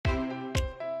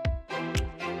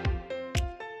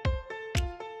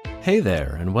Hey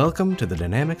there, and welcome to the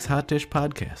Dynamics Hot Dish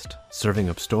Podcast, serving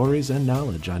up stories and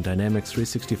knowledge on Dynamics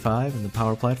 365 and the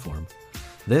Power Platform.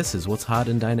 This is what's hot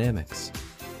in Dynamics.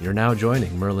 You're now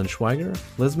joining Merlin Schweiger,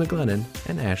 Liz McGlennon,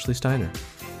 and Ashley Steiner.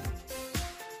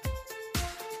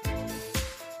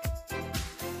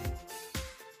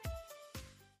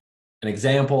 An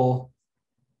example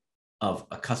of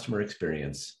a customer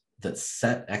experience that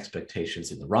set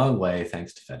expectations in the wrong way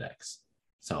thanks to FedEx.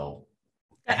 So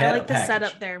I like the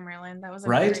setup there, Merlin. That was a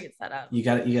great setup. You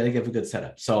got to give a good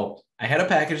setup. So I had a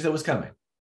package that was coming.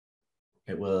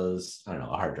 It was, I don't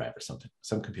know, a hard drive or something,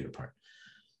 some computer part.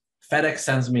 FedEx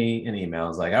sends me an email.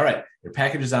 It's like, all right, your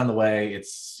package is on the way.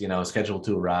 It's, scheduled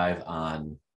to arrive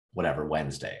on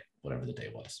Wednesday, whatever the day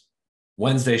was.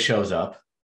 Wednesday shows up.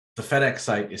 The FedEx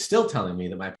site is still telling me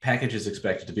that my package is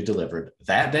expected to be delivered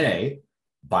that day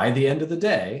by the end of the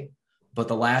day. But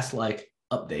the last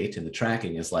update in the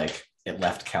tracking is it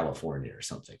left California or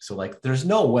something. So there's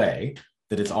no way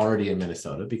that it's already in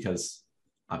Minnesota, because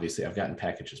obviously I've gotten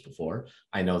packages before.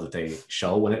 I know that they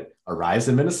show when it arrives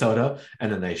in Minnesota,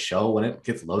 and then they show when it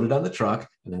gets loaded on the truck,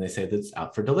 and then they say that it's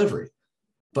out for delivery.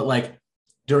 But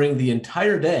during the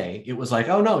entire day, it was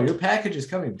oh no, your package is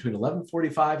coming between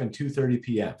 11:45 and 2:30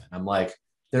 p.m. And I'm like,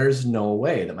 there's no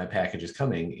way that my package is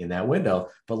coming in that window.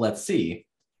 But let's see.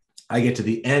 I get to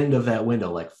the end of that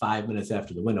window, 5 minutes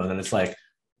after the window, and then it's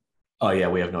oh yeah,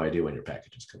 we have no idea when your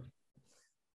package is coming.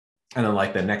 And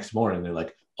then the next morning, they're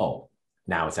like, oh,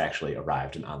 now it's actually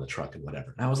arrived and on the truck and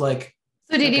whatever. And I was like,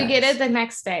 so did you get it the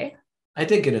next day? I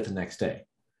did get it the next day.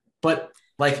 But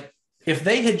if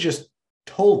they had just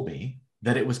told me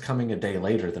that it was coming a day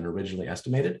later than originally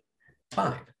estimated,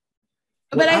 fine.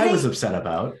 What I was upset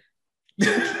about.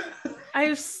 I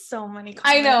have so many comments.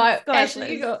 I know.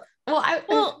 Ashley, you go.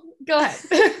 Well, go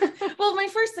ahead. Well, my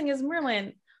first thing is,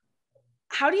 Merlin,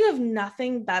 how do you have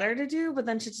nothing better to do but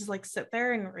then to just sit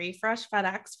there and refresh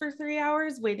FedEx for 3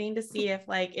 hours waiting to see if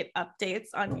it updates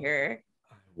on your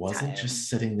I wasn't just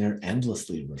sitting there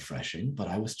endlessly refreshing, but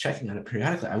I was checking on it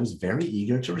periodically. I was very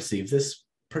eager to receive this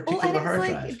particular hard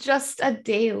drive. Just a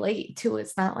day late too.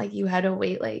 It's not like you had to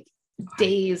wait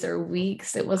days or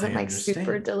weeks. It wasn't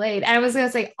super delayed. And I was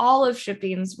gonna say all of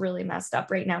shipping's really messed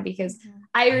up right now, because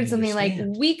I heard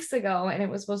something weeks ago, and it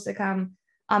was supposed to come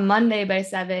on Monday by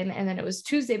 7, and then it was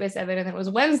Tuesday by 7, and then it was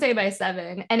Wednesday by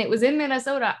 7, and it was in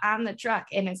Minnesota on the truck,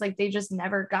 and it's they just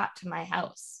never got to my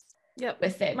house. Yep.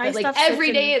 With it. But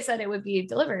every day it said it would be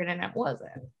delivered, and it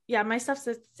wasn't. Yeah, my stuff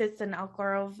sits in Elk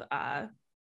Grove,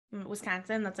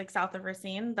 Wisconsin. That's south of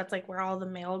Racine. That's where all the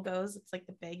mail goes. It's the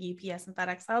big UPS and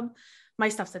FedEx hub. My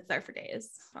stuff sits there for days.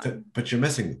 But you're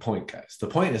missing the point, guys. The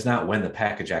point is not when the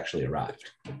package actually arrived.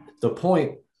 The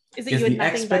point is that you had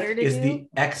nothing better to do? The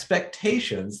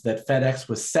expectations that FedEx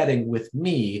was setting with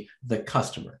me, the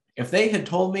customer. If they had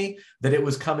told me that it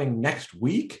was coming next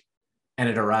week and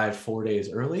it arrived 4 days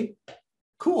early,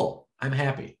 cool, I'm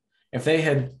happy. If they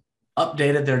had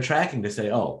updated their tracking to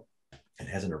say, oh, it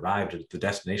hasn't arrived at the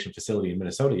destination facility in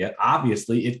Minnesota yet,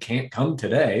 obviously it can't come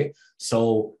today,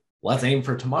 so let's aim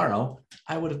for tomorrow,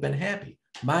 I would have been happy.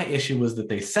 My issue was that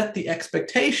they set the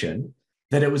expectation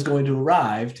that it was going to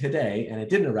arrive today, and it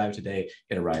didn't arrive today,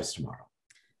 it arrives tomorrow.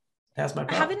 That's my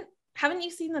problem. Haven't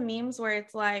you seen the memes where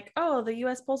it's oh, the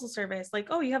US Postal Service,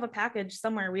 oh, you have a package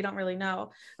somewhere, we don't really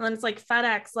know. And then it's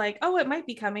FedEx, oh, it might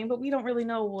be coming, but we don't really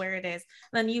know where it is.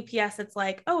 And then UPS, it's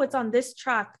oh, it's on this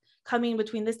truck coming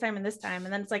between this time and this time.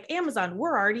 And then it's Amazon,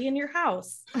 we're already in your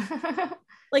house.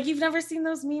 You've never seen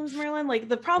those memes, Merlin?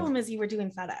 The problem is you were doing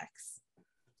FedEx.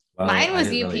 Well, mine was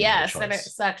UPS, and it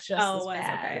sucks just as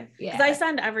bad. Okay. Yeah, because I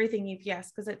send everything UPS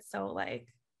because it's so I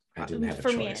didn't have a for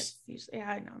choice. Me, it's usually,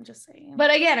 yeah, I know. I'm just saying.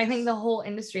 But again, I think the whole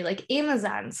industry,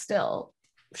 Amazon, still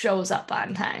shows up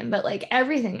on time, but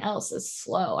everything else is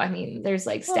slow. I mean, there's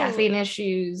staffing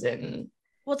issues, and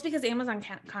it's because Amazon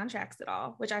can't contracts it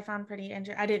all, which I found pretty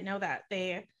interesting. I didn't know that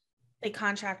they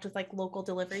contract with local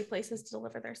delivery places to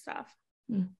deliver their stuff.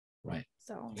 Right.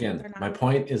 So again, my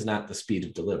point is not the speed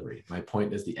of delivery. My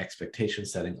point is the expectation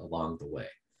setting along the way.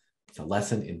 It's a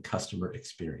lesson in customer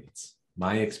experience.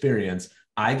 My experience,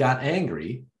 I got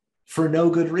angry for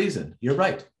no good reason. You're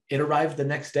right. It arrived the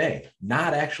next day.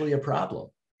 Not actually a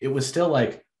problem. It was still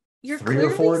 3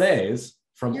 or 4 days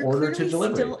from order to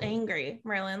delivery. You're still angry,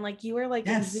 Merlin. You were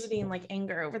exuding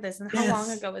anger over this. And how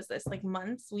long ago was this?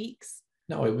 Months, weeks?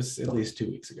 No, it was at least 2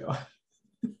 weeks ago.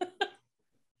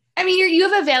 I mean, you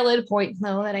have a valid point,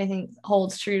 though, that I think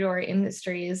holds true to our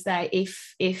industry, is that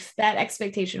if that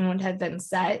expectation wouldn't have been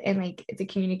set and the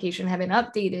communication had been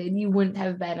updated, you wouldn't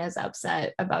have been as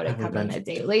upset about it coming a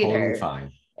day later. Totally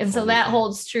fine. And so that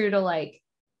holds true to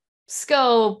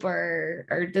scope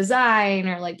or design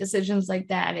or like decisions like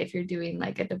that if you're doing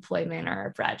like a deployment or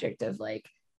a project of like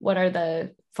what are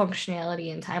the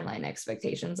functionality and timeline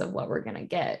expectations of what we're going to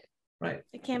get. Right.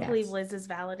 I can't believe Liz is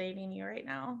validating you right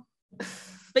now.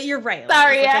 But you're right.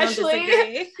 Sorry,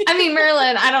 Ashley. I mean,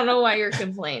 Merlin, I don't know why you're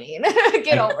complaining.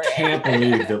 Get over it. I can't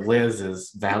believe that Liz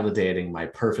is validating my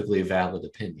perfectly valid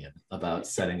opinion about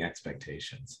setting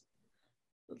expectations.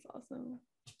 That's awesome.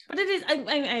 But it is, I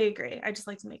agree. I just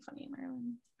like to make fun of you,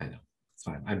 Merlin. I know. It's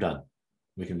fine. I'm done.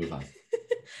 We can move on.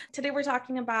 Today we're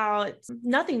talking about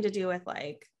nothing to do with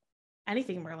like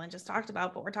anything Merlin just talked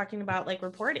about, but we're talking about like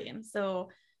reporting. So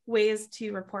ways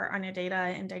to report on your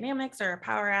data in Dynamics or a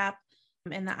Power App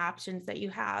and the options that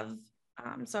you have.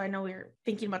 So I know we're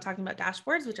thinking about talking about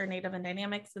dashboards, which are native in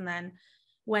Dynamics, and then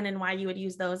when and why you would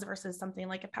use those versus something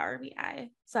like a Power BI.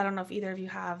 So I don't know if either of you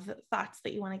have thoughts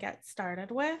that you want to get started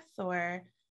with, or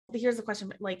here's the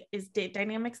question, like, is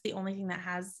Dynamics the only thing that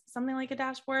has something like a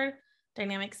dashboard,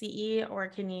 Dynamics CE, or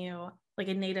can you, like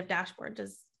a native dashboard,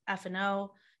 does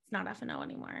F&O, it's not F&O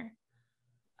anymore,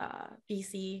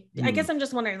 BC. I guess I'm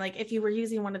just wondering, like, if you were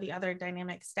using one of the other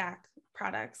Dynamics Stack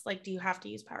products, like, do you have to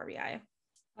use Power BI?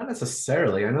 Not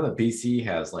necessarily. I know that BC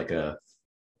has like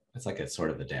it's like a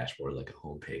sort of a dashboard, like a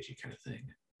homepagey kind of thing.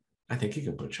 I think you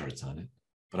can put charts on it,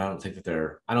 but I don't think that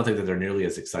they're nearly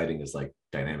as exciting as like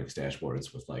Dynamics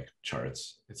dashboards with like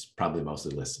charts. It's probably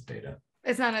mostly lists of data.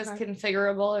 It's not as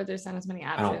configurable, or there's not as many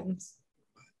options.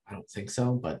 I don't think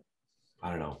so, but I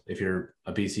don't know. If you're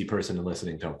a BC person and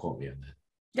listening, don't quote me on that.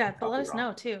 Yeah, but let us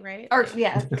know too, right? Or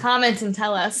comment and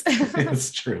tell us.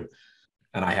 It's true.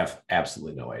 And I have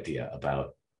absolutely no idea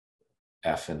about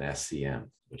F and SCM,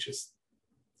 which is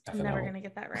F&O. I'm never gonna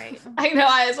get that right. I know,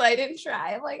 I didn't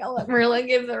try. I'm like, I'll let Merlin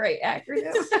give the right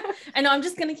acronym. I know, I'm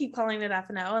just gonna keep calling it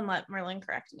F&O and let Merlin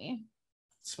correct me.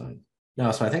 It's fine.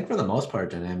 No, so I think for the most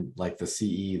part, and like the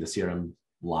CE, the CRM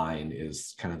line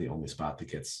is kind of the only spot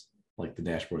that gets like the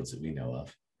dashboards that we know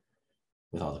of,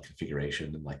 with all the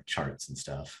configuration and like charts and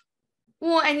stuff.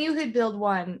 Well, and you could build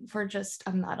one for just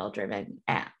a model-driven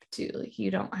app too. Like, you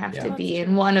don't have to be in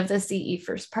true. one of the CE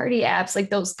first-party apps. Like,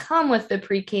 those come with the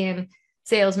pre-canned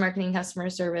sales, marketing, customer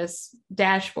service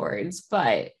dashboards,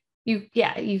 but you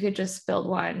could just build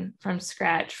one from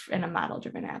scratch in a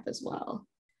model-driven app as well.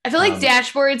 I feel like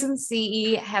dashboards in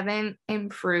CE haven't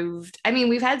improved. I mean,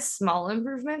 we've had small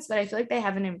improvements, but I feel like they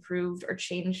haven't improved or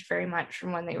changed very much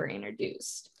from when they were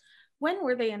introduced. When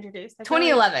were they introduced?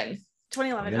 2011.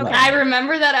 2011. Okay. I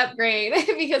remember that upgrade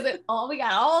because we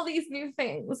got all these new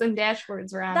things and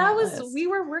dashboards were on that list. We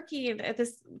were working at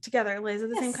this together, Liz, at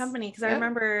the same company, because I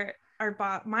remember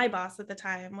my boss at the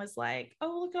time was like,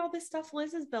 "Oh, look at all this stuff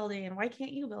Liz is building, and why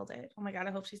can't you build it?" Oh my God,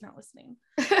 I hope she's not listening.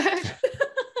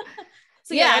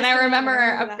 So and I remember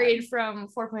our upgrade from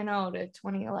 4.0 to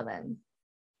 2011.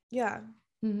 Yeah.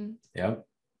 Mm-hmm. Yep.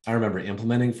 I remember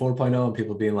implementing 4.0 and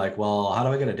people being like, well, how do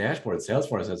I get a dashboard?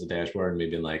 Salesforce has a dashboard. And me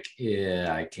being like,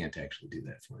 yeah, I can't actually do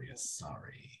that for you.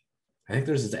 Sorry. I think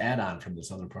there's this add-on from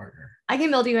this other partner. I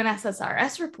can build you an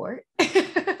SSRS report.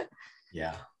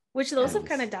 Yeah. Which those have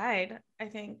kind of died, I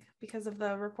think, because of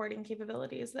the reporting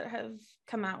capabilities that have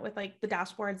come out with like the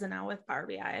dashboards and now with Power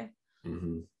BI.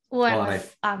 Mm-hmm. Well,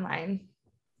 online.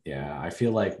 Yeah. I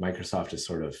feel like Microsoft is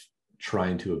sort of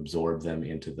trying to absorb them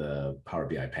into the Power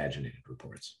BI paginated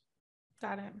reports.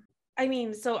 Got it. I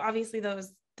mean, so obviously the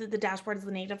dashboards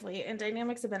natively and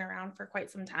Dynamics have been around for quite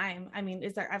some time. I mean,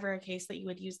 is there ever a case that you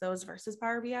would use those versus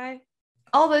Power BI?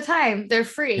 All the time. They're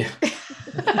free.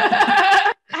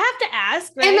 Yeah. I have to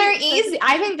ask, right? And they're easy.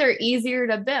 I think they're easier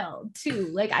to build too.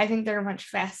 Like, I think they're much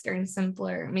faster and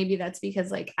simpler. Maybe that's because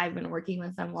like I've been working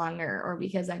with them longer, or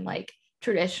because I'm like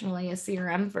traditionally a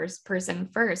CRM person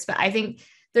first. But I think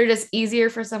they're just easier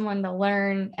for someone to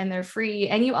learn, and they're free.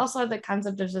 And you also have the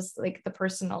concept of just like the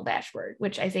personal dashboard,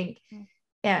 which I think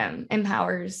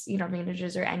empowers,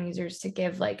 managers or end users to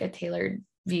give like a tailored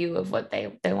view of what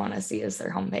they want to see as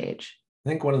their homepage. I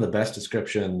think one of the best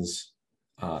descriptions,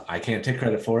 I can't take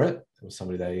credit for it. It was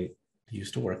somebody that I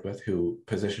used to work with who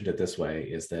positioned it this way,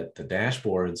 is that the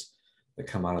dashboards that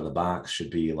come out of the box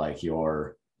should be like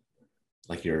your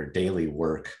daily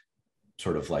work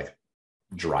sort of like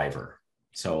driver.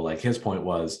 So like his point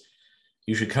was,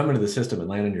 you should come into the system and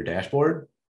land on your dashboard,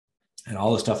 and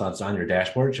all the stuff that's on your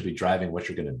dashboard should be driving what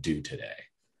you're going to do today.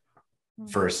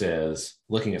 Versus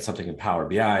looking at something in Power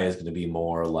BI is going to be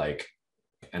more like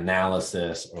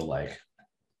analysis, or like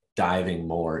diving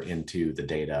more into the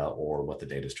data or what the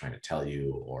data is trying to tell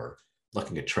you, or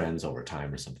looking at trends over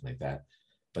time or something like that.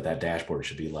 But that dashboard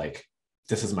should be like,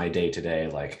 this is my day today.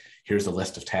 Like, here's a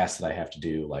list of tasks that I have to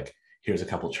do. Like, here's a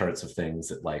couple charts of things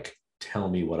that like tell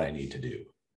me what I need to do.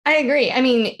 I agree. I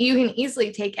mean, you can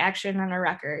easily take action on a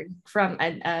record from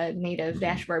a native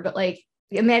dashboard, but like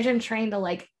imagine trying to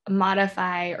like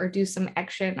modify or do some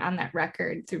action on that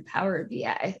record through Power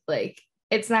BI. Like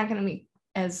it's not going to be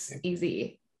as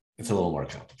easy. It's a little more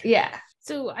complicated. Yeah.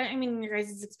 So, I mean, in your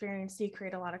guys' experience, do you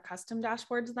create a lot of custom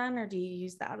dashboards then, or do you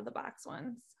use the out of the box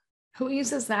ones? Who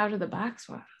uses the out of the box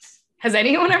ones? Has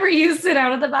anyone ever used an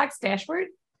out of the box dashboard?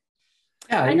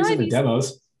 Yeah, I use it in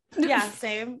demos. Yeah,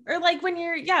 same. Or like when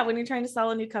you're trying to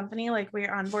sell a new company, like when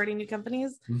you're onboarding new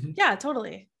companies. Mm-hmm. Yeah,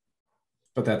 totally.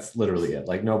 But that's literally it.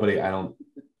 Like I don't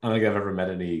think I've ever met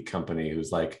any company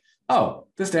who's like, oh,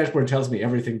 this dashboard tells me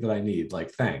everything that I need.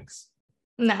 Like, thanks.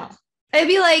 No, it'd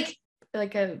be like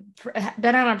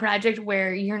been on a project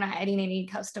where you're not adding any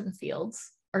custom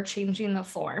fields or changing the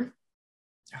form.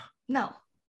 Yeah. No.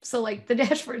 So like the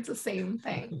dashboard's the same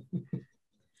thing.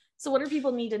 So what do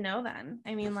people need to know then?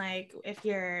 I mean, like if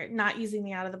you're not using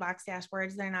the out of the box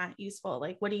dashboards, they're not useful.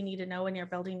 Like what do you need to know when you're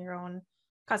building your own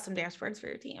custom dashboards for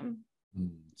your team?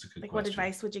 That's a good question. What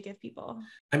advice would you give people?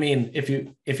 I mean, if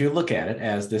you look at it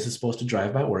as this is supposed to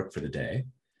drive my work for the day,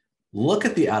 look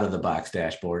at the out of the box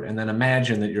dashboard and then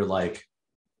imagine that you're like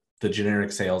the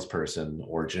generic salesperson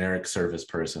or generic service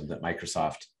person that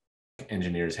Microsoft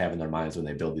engineers have in their minds when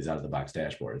they build these out of the box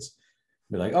dashboards.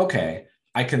 Be like, okay,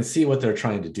 I can see what they're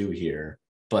trying to do here,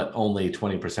 but only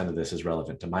 20% of this is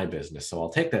relevant to my business. So I'll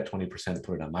take that 20%,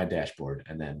 put it on my dashboard,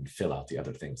 and then fill out the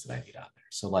other things that I need on there.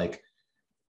 So like,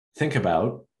 think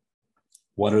about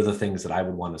what are the things that I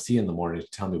would want to see in the morning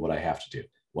to tell me what I have to do.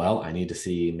 Well, I need to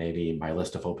see maybe my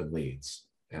list of open leads,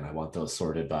 and I want those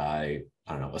sorted by,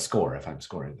 I don't know, a score if I'm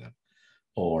scoring them.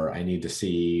 Or I need to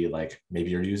see like,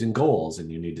 maybe you're using goals and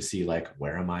you need to see like,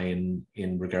 where am I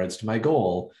in regards to my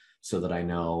goal so that I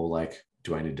know like,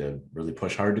 do I need to really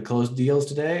push hard to close deals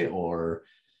today? Or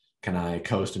can I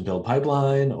coast and build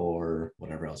pipeline or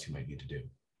whatever else you might need to do?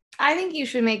 I think you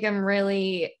should make them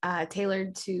really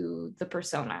tailored to the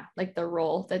persona, like the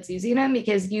role that's using them,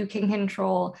 because you can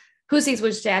control who sees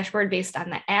which dashboard based on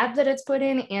the app that it's put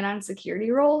in and on security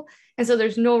role. And so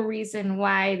there's no reason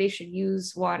why they should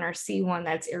use one or see one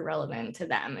that's irrelevant to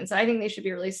them. And so I think they should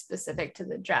be really specific to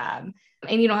the job.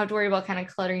 And you don't have to worry about kind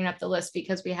of cluttering up the list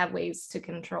because we have ways to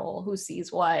control who sees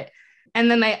what.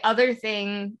 And then my other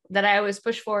thing that I always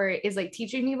push for is like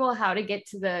teaching people how to get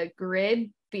to the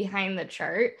grid behind the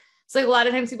chart. So like a lot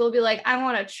of times people will be like, I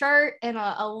want a chart and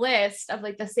a list of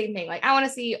like the same thing. Like I want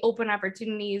to see open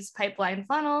opportunities, pipeline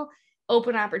funnel,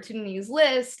 open opportunities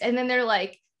list. And then they're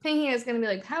like thinking it's going to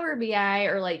be like Power BI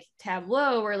or like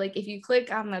Tableau, or like if you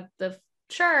click on the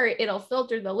chart, it'll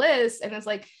filter the list. And it's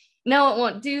like, no, it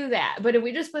won't do that. But if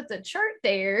we just put the chart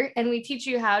there and we teach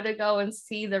you how to go and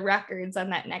see the records on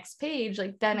that next page,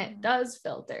 like then it does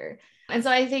filter. And so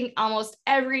I think almost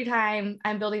every time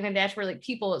I'm building a dashboard, like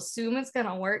people assume it's going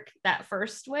to work that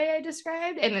first way I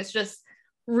described. And it's just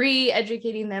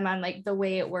re-educating them on like the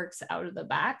way it works out of the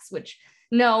box, which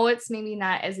no, it's maybe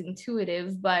not as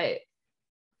intuitive, but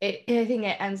I think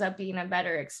it ends up being a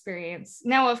better experience.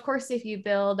 Now, of course, if you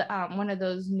build one of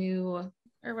those new,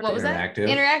 or what was that?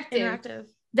 Interactive.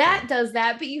 That does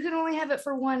that, but you can only have it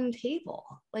for one table,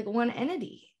 like one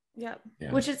entity. Yep.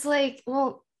 Yeah. Which it's like,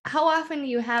 well, how often do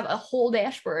you have a whole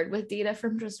dashboard with data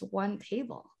from just one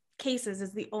table? Cases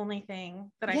is the only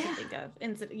thing that I can think of.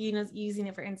 Using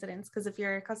it for incidents. Because if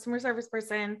you're a customer service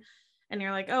person and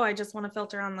you're like, oh, I just want to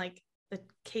filter on like the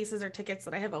cases or tickets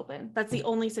that I have open, that's the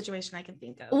only situation I can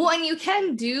think of. Well, and you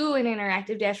can do an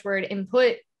interactive dashboard and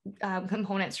put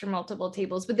components from multiple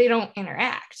tables, but they don't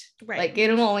interact. Right. Like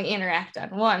it'll only interact on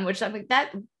one, which I'm like,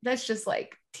 that's just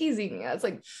like teasing me. It's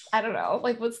like, I don't know,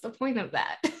 like what's the point of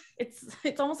that?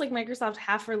 It's almost like Microsoft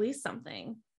half released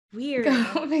something weird.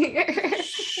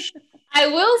 I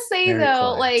will say very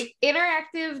though, like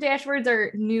interactive dashboards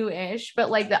are new-ish, but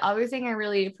like the other thing I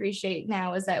really appreciate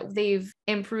now is that they've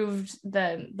improved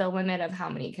the limit of how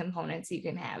many components you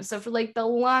can have. So for like the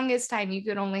longest time you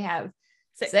could only have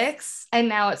six and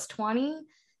now it's 20.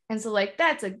 And so like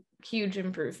that's a huge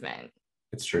improvement.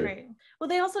 It's true. Right. Well,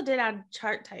 they also did add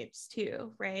chart types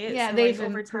too, right? Yeah, so they've like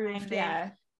over time, improved, yeah.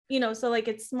 So like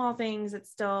it's small things. It's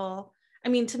still, I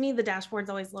mean, to me, the dashboards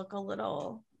always look a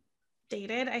little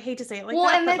dated. I hate to say it like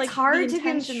that, and but it's like hard the to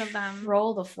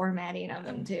control the formatting of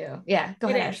them too. Yeah, go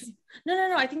ahead.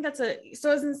 No. I think so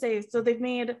I was gonna say, so they've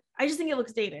made, I just think it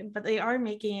looks dated, but they are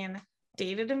making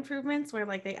dated improvements where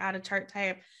like they add a chart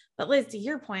type. But Liz, to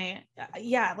your point,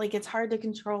 yeah, like it's hard to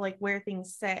control like where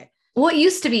things sit. Well, it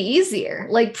used to be easier.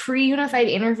 Like pre-unified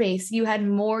interface, you had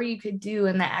more you could do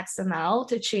in the XML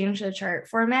to change the chart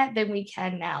format than we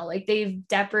can now. Like they've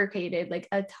deprecated like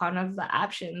a ton of the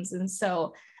options. And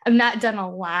so I've not done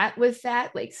a lot with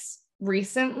that like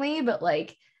recently, but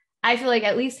like I feel like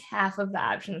at least half of the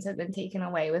options have been taken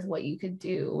away with what you could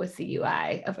do with the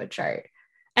UI of a chart.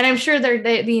 And I'm sure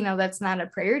that's not a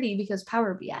priority because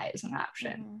Power BI is an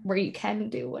option where you can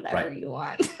do whatever you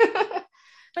want.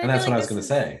 And that's what I was going to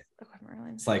say.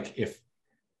 It's like, if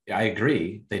I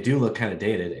agree, they do look kind of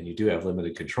dated and you do have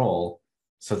limited control.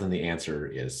 So then the answer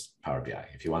is Power BI.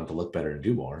 If you want it to look better and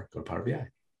do more, go to Power BI.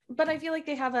 But I feel like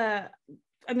they have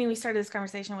we started this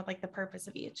conversation with like the purpose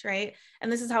of each, right?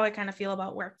 And this is how I kind of feel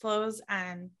about workflows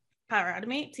and Power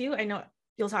Automate too. I know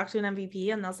you'll talk to an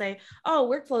MVP and they'll say, oh,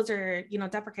 workflows are,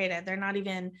 deprecated. They're not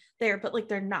even there, but like,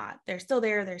 they're not, they're still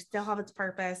there. They still have its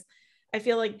purpose. I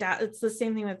feel like it's the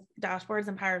same thing with dashboards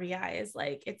and Power BI is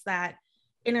like, it's that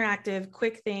interactive,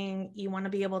 quick thing. You want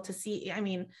to be able to see,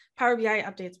 Power BI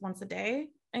updates once a day.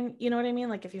 And you know what I mean?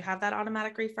 Like if you have that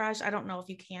automatic refresh, I don't know if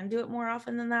you can do it more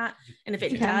often than that. And if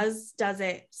it does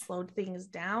it slow things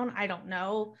down? I don't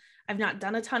know. I've not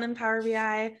done a ton in Power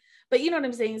BI, but you know what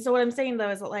I'm saying? So what I'm saying though,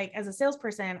 is that like, as a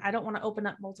salesperson, I don't want to open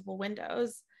up multiple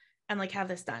windows and like have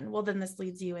this done. Well, then this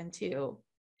leads you into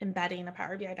embedding a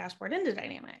Power BI dashboard into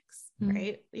Dynamics,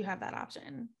 right? You have that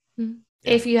option.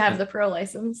 If you have the pro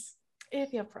license.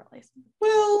 If you have pro license.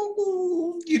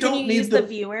 Well, you don't need use the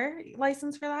viewer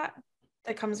license for that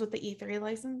comes with the E3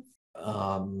 license.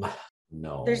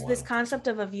 No. There's this concept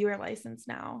of a viewer license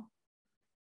now.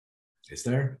 Is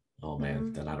there? Oh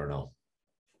man, then I don't know.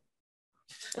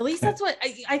 At least that's what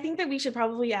I think that we should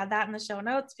probably add that in the show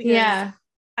notes because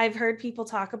I've heard people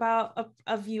talk about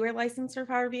a viewer license for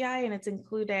Power BI and it's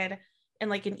included in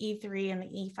like an E3 and the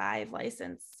E5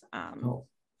 license.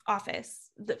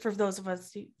 Office for those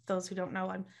who don't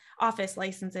know, Office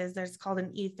licenses, there's called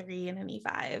an E3 and an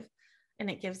E5 and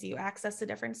it gives you access to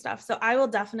different stuff. So I will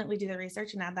definitely do the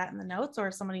research and add that in the notes, or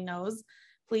if somebody knows,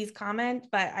 please comment.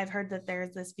 But I've heard that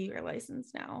there's this viewer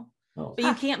license now, but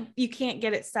you can't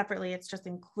get it separately. It's just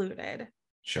included.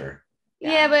 Sure.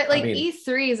 Yeah, but like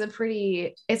E3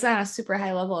 is it's on a super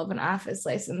high level of an Office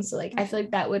license. So like, I feel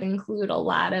like that would include a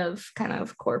lot of kind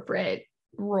of corporate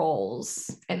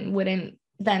roles and wouldn't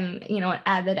then,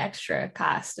 add that extra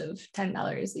cost of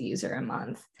 $10 a user a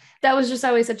month. That was just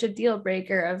always such a deal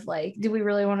breaker of like, do we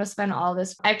really want to spend all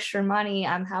this extra money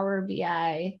on Power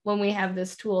BI when we have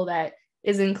this tool that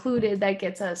is included that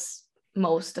gets us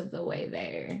most of the way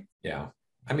there? Yeah.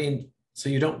 So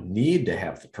you don't need to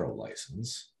have the pro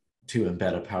license to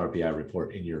embed a Power BI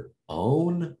report in your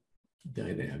own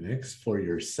Dynamics for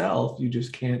yourself. You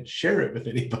just can't share it with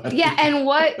anybody. Yeah, and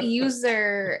what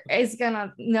user is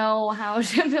gonna know how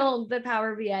to build the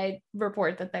Power BI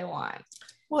report that they want?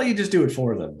 Well, you just do it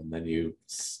for them, and then you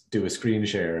do a screen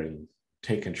share and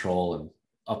take control and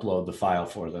upload the file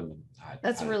for them.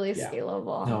 That's really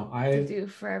scalable. No, to do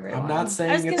for everyone. I'm not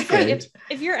saying it's great.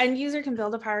 If your end user can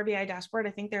build a Power BI dashboard, I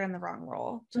think they're in the wrong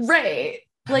role. Right.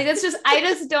 Like I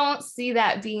just don't see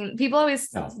that being, people always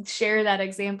share that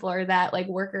example or that like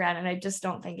workaround, and I just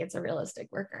don't think it's a realistic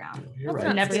workaround. You're right.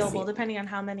 It's not scalable depending on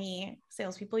how many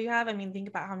salespeople you have. Think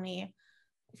about how many,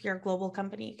 if you're a global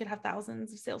company, you could have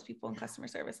thousands of salespeople in customer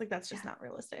service. Like that's just not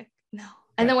realistic. No.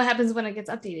 And then what happens when it gets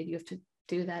updated? You have to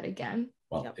do that again.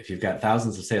 Well, if you've got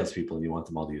thousands of salespeople and you want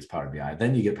them all to use Power BI,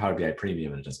 then you get Power BI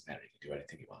Premium and it doesn't matter. You can do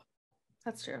anything you want.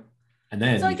 That's true. And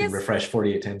then you can refresh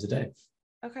 48 times a day.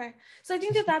 Okay. So I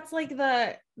think that's like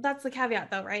that's the caveat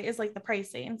though, right? Is like the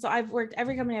pricing. So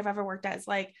every company I've ever worked at is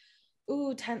like,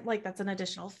 ooh, 10, like that's an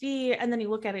additional fee. And then you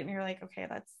look at it and you're like, okay,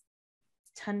 that's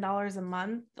 $10 a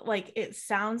month. Like it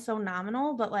sounds so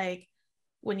nominal, but like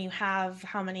when you have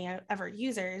how many ever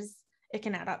users, it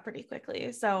can add up pretty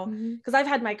quickly. So, because I've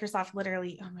had Microsoft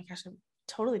literally, oh my gosh, I'm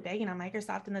totally begging on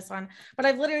Microsoft in this one, but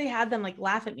I've literally had them like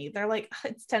laugh at me. They're like,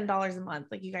 it's $10 a month.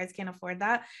 Like you guys can't afford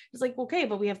that. It's like, okay,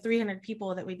 but we have 300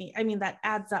 people that we need. That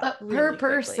adds up. But per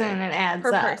person, quickly. It adds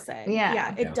per up. Person.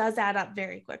 Yeah. It does add up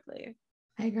very quickly.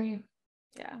 I agree.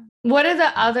 Yeah. What are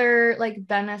the other like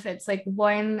benefits? Like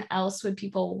when else would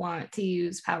people want to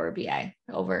use Power BI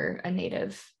over a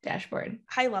native dashboard?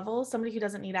 High level, somebody who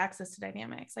doesn't need access to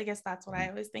Dynamics. I guess that's what I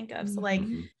always think of. So like,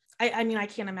 I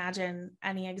can't imagine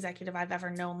any executive I've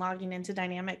ever known logging into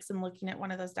Dynamics and looking at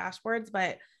one of those dashboards,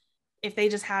 but if they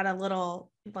just had a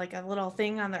little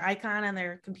thing on their icon on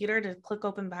their computer to click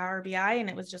open Power BI and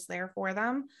it was just there for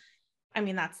them.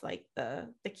 That's like the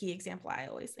key example I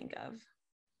always think of.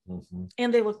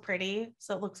 And they look pretty,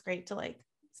 so it looks great to like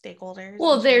stakeholders.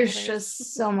 Well, there's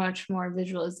just so much more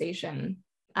visualization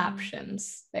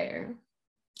options there.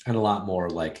 And a lot more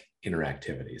like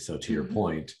interactivity. So to your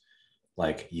point,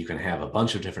 like you can have a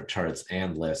bunch of different charts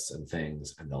and lists and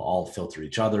things, and they'll all filter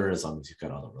each other as long as you've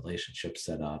got all the relationships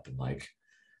set up. And like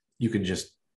you can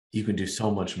do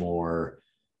so much more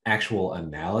actual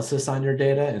analysis on your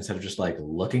data instead of just like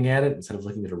looking at it. Instead of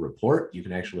looking at a report, you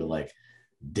can actually like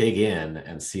dig in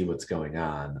and see what's going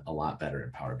on a lot better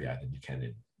in Power BI than you can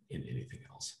in anything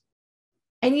else.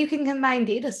 And you can combine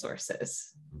data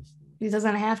sources. It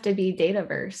doesn't have to be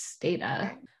Dataverse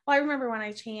data. Well, I remember when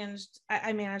I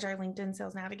manage our LinkedIn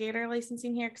Sales Navigator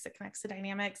licensing here because it connects to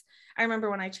Dynamics. I remember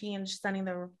when I changed sending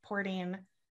the reporting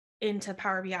into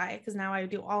Power BI, because now I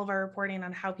do all of our reporting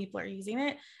on how people are using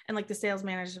it. And like the sales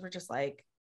managers were just like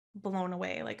blown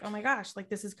away, like, oh my gosh, like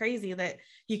this is crazy that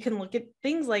you can look at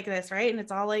things like this, right? And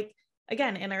it's all like,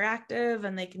 again, interactive,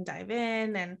 and they can dive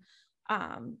in. And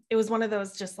it was one of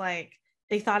those just like,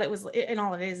 they thought it was, and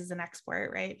all it is an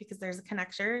export, right? Because there's a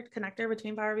connector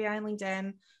between Power BI and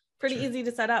LinkedIn, pretty easy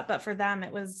to set up. But for them,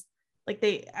 it was like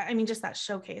just that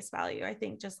showcase value. I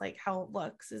think just like how it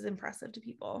looks is impressive to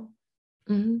people.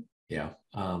 Mm-hmm. Yeah.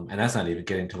 And that's not even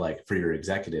getting to like for your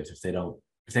executives, if they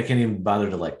can't even bother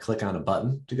to like click on a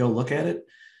button to go look at it,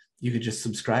 you could just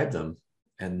subscribe them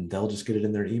and they'll just get it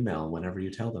in their email whenever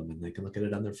you tell them, and they can look at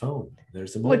it on their phone.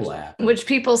 There's a mobile app. Which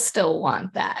people still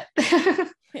want that.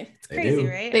 It's crazy,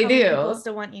 right? They do. People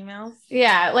still want emails.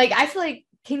 Yeah. Like I feel like,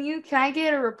 can I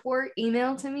get a report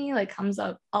emailed to me? Like comes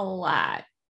up a lot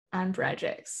on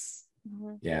Regex.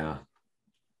 Mm-hmm. Yeah.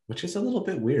 Which is a little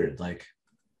bit weird. Like,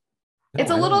 it's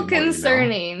a little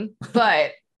concerning,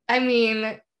 but I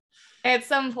mean, at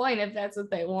some point, if that's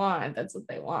what they want, that's what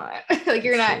they want. Like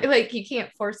you're not like, you can't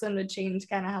force them to change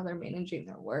kind of how they're managing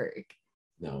their work.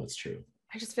 No, it's true.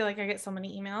 I just feel like I get so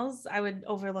many emails. I would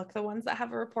overlook the ones that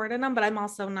have a report in them, but I'm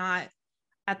also not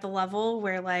at the level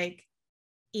where like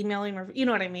emailing, you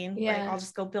know what I mean? Yeah. Like I'll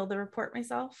just go build the report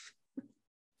myself.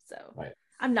 So right.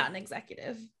 I'm not an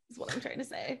executive is what I'm trying to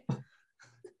say.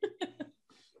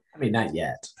 I mean, not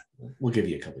yet. We'll give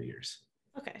you a couple of years.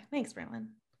 Okay. Thanks, Brentlin.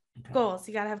 No goals.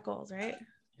 You got to have goals, right?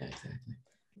 Yeah, exactly.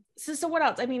 So what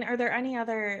else? I mean, are there any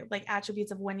other like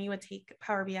attributes of when you would take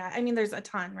Power BI? I mean, there's a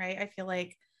ton, right? I feel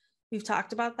like we've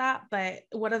talked about that, but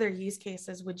what other use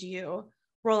cases would you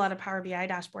roll out a Power BI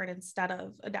dashboard instead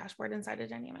of a dashboard inside of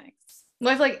Dynamics?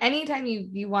 Well, I feel like anytime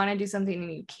you want to do something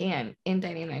and you can in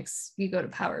Dynamics, you go to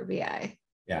Power BI.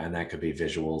 Yeah, and that could be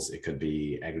visuals. It could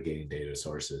be aggregating data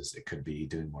sources. It could be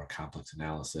doing more complex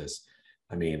analysis.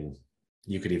 I mean,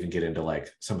 you could even get into like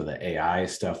some of the AI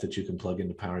stuff that you can plug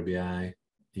into Power BI.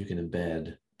 You can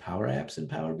embed Power Apps in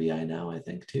Power BI now, I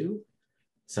think, too.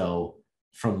 So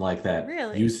from like that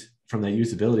from that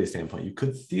usability standpoint, you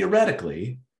could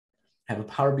theoretically have a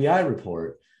Power BI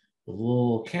report with a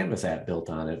little Canvas app built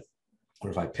on it. Or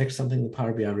if I picked something in the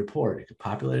Power BI report, it could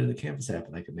populate in the Canvas app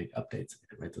and I could make updates. I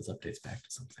could write those updates back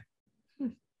to something.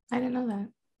 I didn't know that.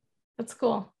 That's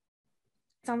cool.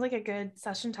 Sounds like a good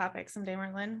session topic someday,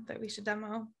 Merlin, that we should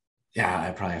demo. Yeah,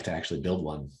 I probably have to actually build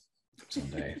one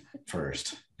someday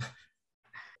first.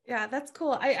 Yeah, that's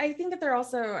cool. I think that they're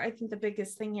also, I think the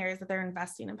biggest thing here is that they're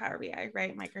investing in Power BI,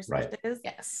 right? Microsoft is.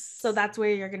 Yes. So that's where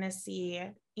you're going to see,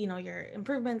 your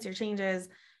improvements, your changes.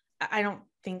 I don't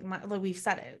think like we've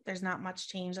said it, there's not much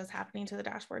change that's happening to the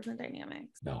dashboards and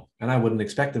Dynamics. No, and I wouldn't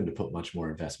expect them to put much more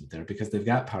investment there because they've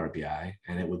got Power BI,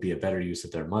 and it would be a better use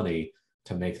of their money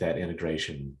to make that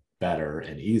integration better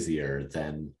and easier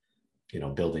than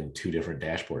building two different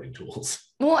dashboarding tools.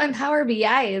 Well, and Power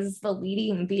BI is the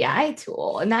leading BI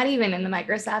tool, and not even in the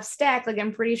Microsoft stack. Like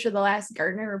I'm pretty sure the last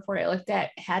Gartner report I looked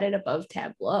at had it above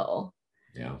Tableau.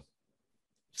 Yeah.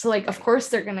 So like, of course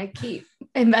they're going to keep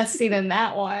investing in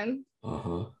that one.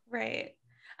 Uh-huh. Right.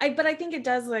 But I think it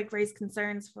does like raise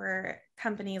concerns for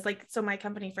companies. Like, so my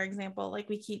company, for example, like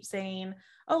we keep saying,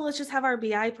 oh, let's just have our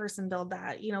BI person build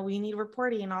that. We need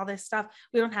reporting and all this stuff.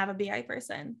 We don't have a BI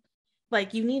person.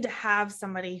 Like you need to have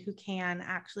somebody who can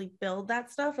actually build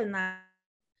that stuff, and that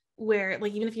where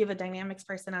like, even if you have a Dynamics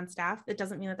person on staff, it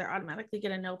doesn't mean that they're automatically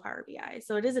going to know Power BI.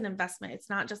 So it is an investment. It's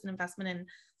not just an investment in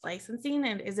licensing,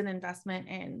 and is an investment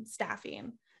in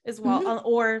staffing as well,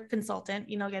 or consultant,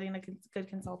 getting a good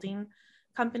consulting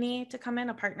company to come in,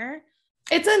 a partner.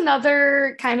 It's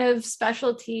another kind of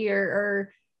specialty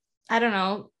or I don't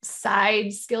know,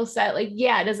 side skill set. Like,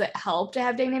 yeah, does it help to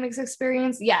have Dynamics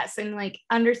experience? Yes. And like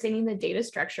understanding the data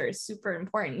structure is super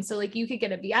important. So like you could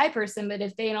get a BI person, but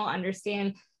if they don't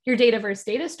understand your Dataverse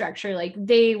data structure, like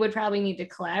they would probably need to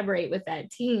collaborate with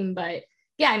that team. But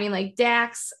yeah, I mean, like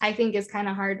DAX, I think is kind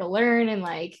of hard to learn. And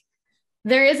like,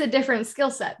 there is a different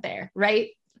skill set there,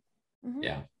 right?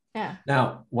 Yeah. Yeah.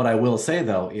 Now, what I will say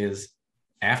though, is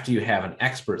after you have an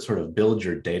expert sort of build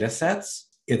your data sets,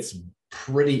 it's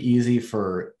pretty easy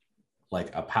for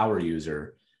like a power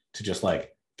user to just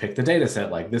like pick the data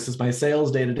set, like this is my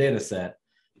sales data set,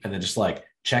 and then just like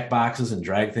check boxes and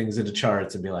drag things into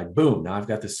charts and be like, boom, now I've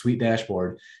got this sweet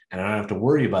dashboard and I don't have to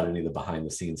worry about any of the behind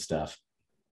the scenes stuff.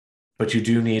 But you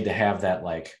do need to have that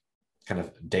like kind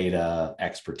of data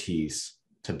expertise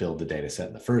to build the data set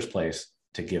in the first place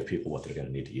to give people what they're going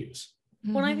to need to use.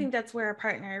 Well, I think that's where a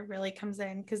partner really comes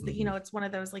in, because you know, it's one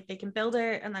of those like they can build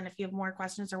it, and then if you have more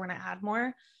questions or want to add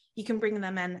more, you can bring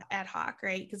them in ad hoc,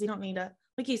 right? Because you don't need a,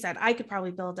 like you said, I could probably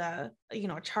build a, you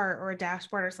know, a chart or a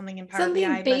dashboard or something in Power something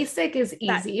BI. Basic is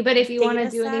easy, but if you want to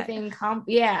do anything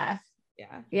yeah.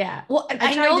 Well,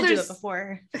 I tried to do it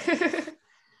before.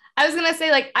 I was gonna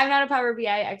say, like, I'm not a Power BI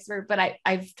expert, but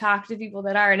I've talked to people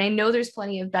that are, and I know there's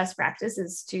plenty of best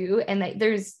practices too, and that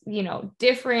there's, you know,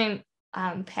 different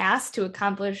paths to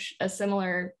accomplish a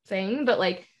similar thing, but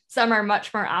like some are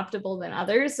much more optimal than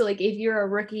others. So like if you're a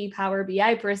rookie Power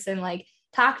BI person, like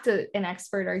talk to an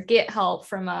expert or get help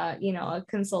from a, you know, a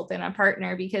consultant, a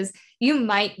partner, because you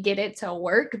might get it to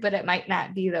work, but it might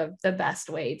not be the best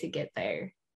way to get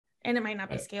there. And it might not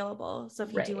be scalable. So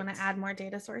if you do want to add more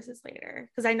data sources later,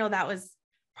 because I know that was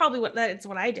probably what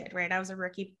I did, right? I was a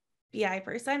rookie BI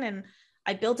person and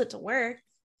I built it to work,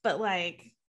 but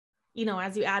like, you know,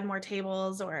 as you add more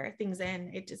tables or things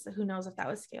in, it just, who knows if that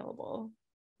was scalable.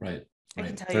 Right. I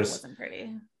can tell you it wasn't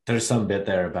pretty. There's some bit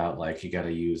there about like, you got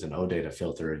to use an OData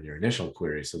filter in your initial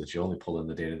query so that you only pull in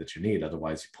the data that you need.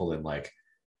 Otherwise you pull in like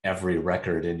every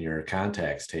record in your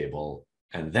contacts table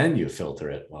and then you filter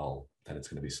it. Well, then it's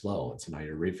going to be slow. And so now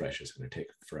your refresh is going to take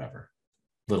forever.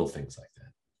 Little things like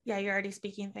that. Yeah. You're already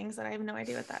speaking things that I have no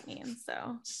idea what that means.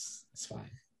 So it's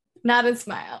fine. Not a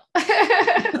smile.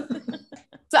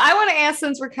 So I want to ask,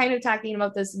 since we're kind of talking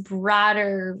about this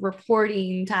broader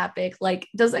reporting topic, like,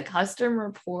 does a custom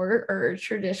report or a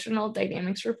traditional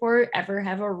Dynamics report ever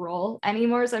have a role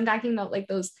anymore? So I'm talking about like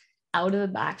those out of the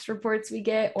box reports we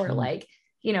get, or like,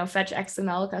 you know, fetch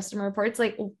XML custom reports.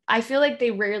 Like, I feel like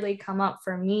they rarely come up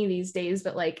for me these days,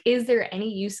 but like, is there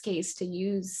any use case to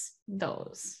use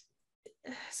those?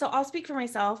 So I'll speak for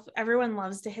myself. Everyone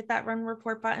loves to hit that run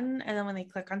report button, and then when they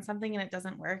click on something and it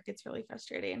doesn't work, it's really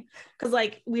frustrating, because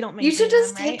like we don't make. You should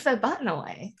just take the button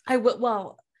away. I would.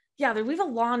 Well, yeah, we have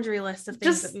a laundry list of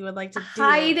things that we would like to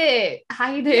hide it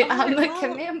on the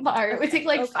command bar. It would take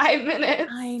like 5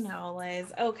 minutes. I know,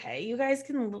 Liz. Okay, you guys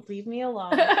can leave me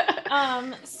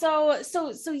alone. So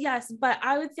yes, but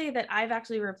I would say that I've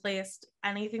actually replaced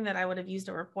anything that I would have used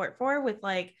a report for with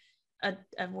like a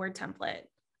Word template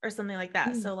or something like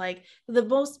that. So like the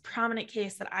most prominent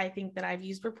case that I think that I've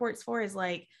used reports for is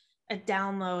like a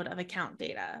download of account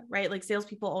data, right? Like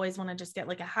salespeople always want to just get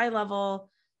like a high level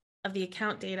of the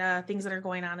account data, things that are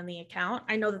going on in the account.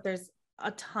 I know that there's a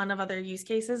ton of other use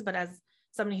cases, but as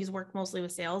somebody who's worked mostly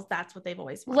with sales, that's what they've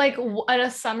always wanted. Like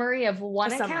a summary of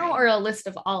one account or a list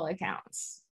of all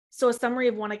accounts? So a summary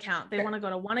of one account. They want to go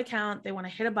to one account, they want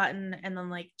to hit a button, and then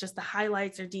like just the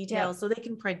highlights or details so they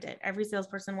can print it. Every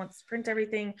salesperson wants to print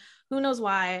everything. Who knows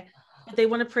why, but they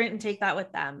want to print and take that with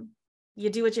them. You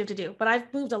do what you have to do. But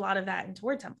I've moved a lot of that into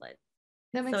Word template.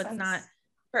 That makes sense. It's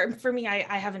not for me.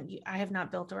 I have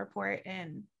not built a report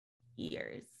in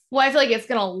years. Well, I feel like it's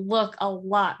going to look a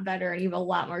lot better and you have a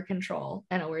lot more control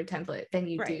in a Word template than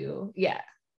you do. Yeah.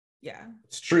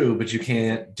 It's true, but you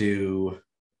can't do,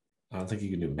 I don't think you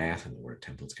can do math in the Word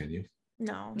templates, can you?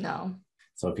 No.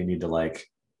 So if you need to like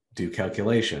do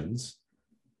calculations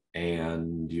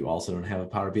and you also don't have a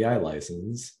Power BI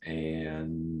license,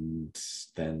 and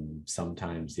then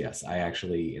sometimes, yes, I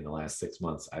actually in the last 6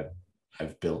 months,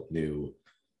 I've built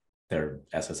their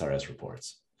SSRS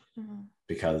reports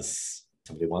because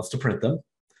somebody wants to print them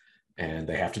and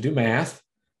they have to do math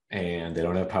and they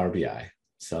don't have Power BI.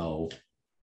 So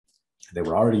they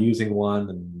were already using one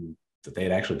and that they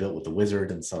had actually built with the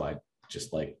wizard. And so I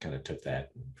just like kind of took that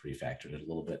and refactored it a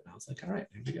little bit. And I was like, all right,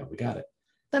 here we go. We got it.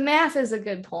 The math is a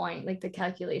good point, like the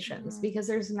calculations, because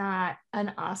there's not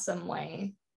an awesome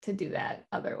way to do that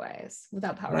otherwise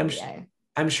without Power BI.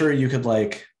 I'm sure you could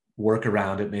like work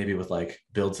around it maybe with like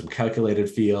build some calculated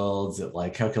fields that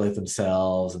like calculate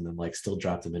themselves and then like still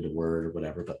drop them into Word or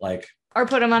whatever, but like, or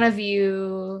put them on a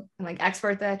view and like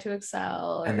export that to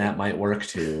Excel. And that might work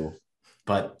too.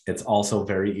 But it's also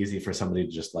very easy for somebody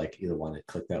to just like either want to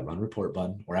click that run report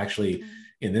button, or actually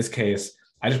in this case,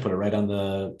 I just put it right on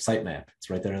the sitemap. It's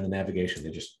right there on the navigation.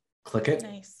 They just click it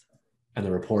and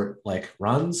the report like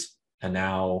runs, and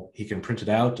now he can print it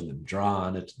out and then draw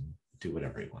on it and do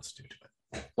whatever he wants to do to it.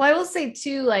 Well, I will say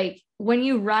too, like when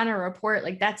you run a report,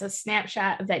 like that's a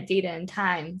snapshot of that data in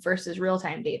time versus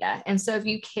real-time data. And so if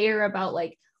you care about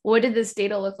like, what did this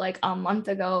data look like a month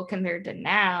ago compared to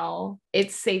now,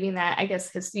 it's saving that, I guess,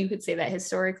 because you could say that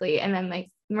historically. And then like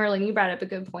Merlin, you brought up a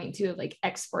good point too, of like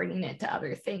exporting it to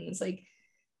other things. Like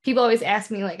people always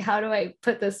ask me like, how do I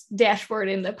put this dashboard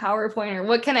into PowerPoint, or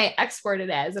what can I export it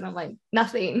as? And I'm like,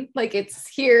 nothing, like it's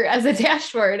here as a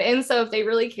dashboard. And so if they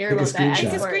really care about that,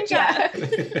 screenshot.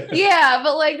 Yeah. Yeah,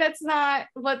 but like, that's not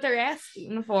what they're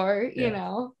asking for, you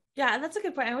know? Yeah, that's a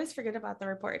good point. I always forget about the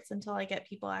reports until I get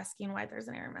people asking why there's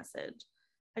an error message.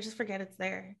 I just forget it's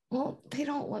there. Well, they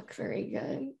don't look very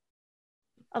good.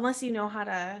 Unless you know how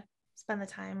to spend the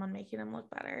time on making them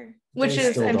look better. Which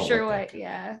is, I'm sure what,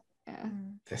 yeah.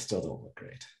 They still don't look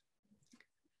great.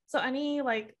 So any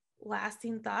like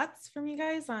lasting thoughts from you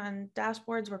guys on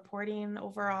dashboards, reporting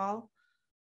overall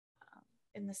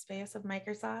in the space of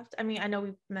Microsoft? I mean, I know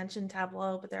we mentioned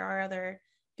Tableau, but there are other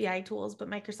BI tools, but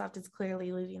Microsoft is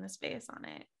clearly leading the space on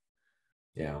it.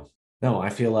 Yeah. No, I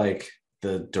feel like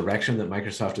the direction that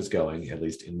Microsoft is going, at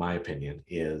least in my opinion,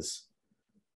 is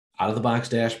out of the box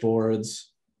dashboards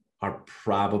are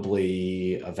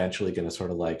probably eventually going to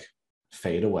sort of like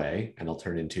fade away, and they'll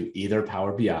turn into either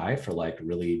Power BI for like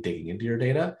really digging into your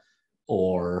data,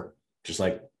 or just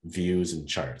like views and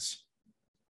charts.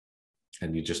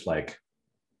 And you just like,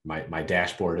 my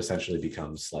dashboard essentially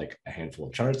becomes like a handful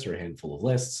of charts or a handful of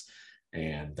lists,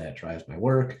 and that drives my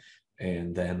work.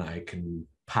 And then I can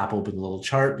pop open the little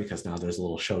chart because now there's a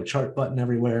little show chart button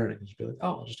everywhere, and I can just be like,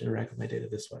 oh, I'll just interact with my data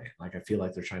this way. Like, I feel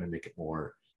like they're trying to make it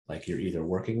more like you're either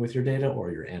working with your data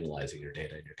or you're analyzing your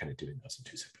data, and you're kind of doing those in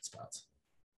two separate spots.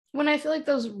 When I feel like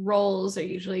those roles are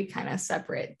usually kind of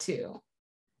separate too.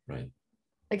 Right.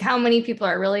 Like how many people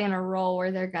are really in a role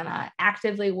where they're gonna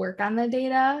actively work on the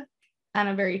data on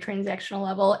a very transactional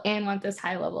level and want this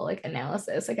high level like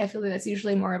analysis. Like I feel like that's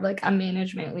usually more of like a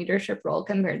management leadership role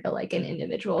compared to like an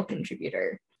individual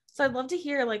contributor. So I'd love to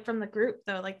hear like from the group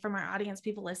though, like from our audience,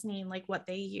 people listening, like what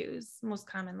they use most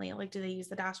commonly. Like, do they use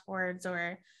the dashboards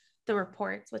or the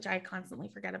reports, which I constantly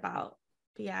forget about,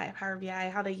 BI, Power BI,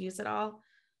 how they use it all.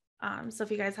 So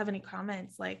if you guys have any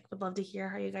comments, like would love to hear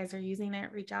how you guys are using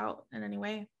it, reach out in any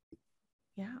way.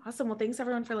 Yeah, awesome. Well, thanks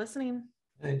everyone for listening.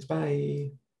 Thanks, bye.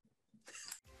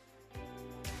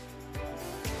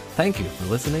 Thank you for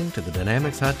listening to the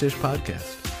Dynamics Hot Dish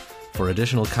podcast. For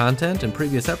additional content and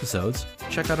previous episodes,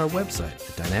 check out our website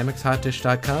at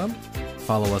dynamicshotdish.com,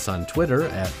 follow us on Twitter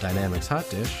at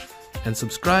dynamicshotdish, and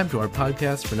subscribe to our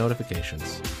podcast for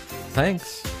notifications. Thanks.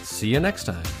 See you next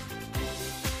time.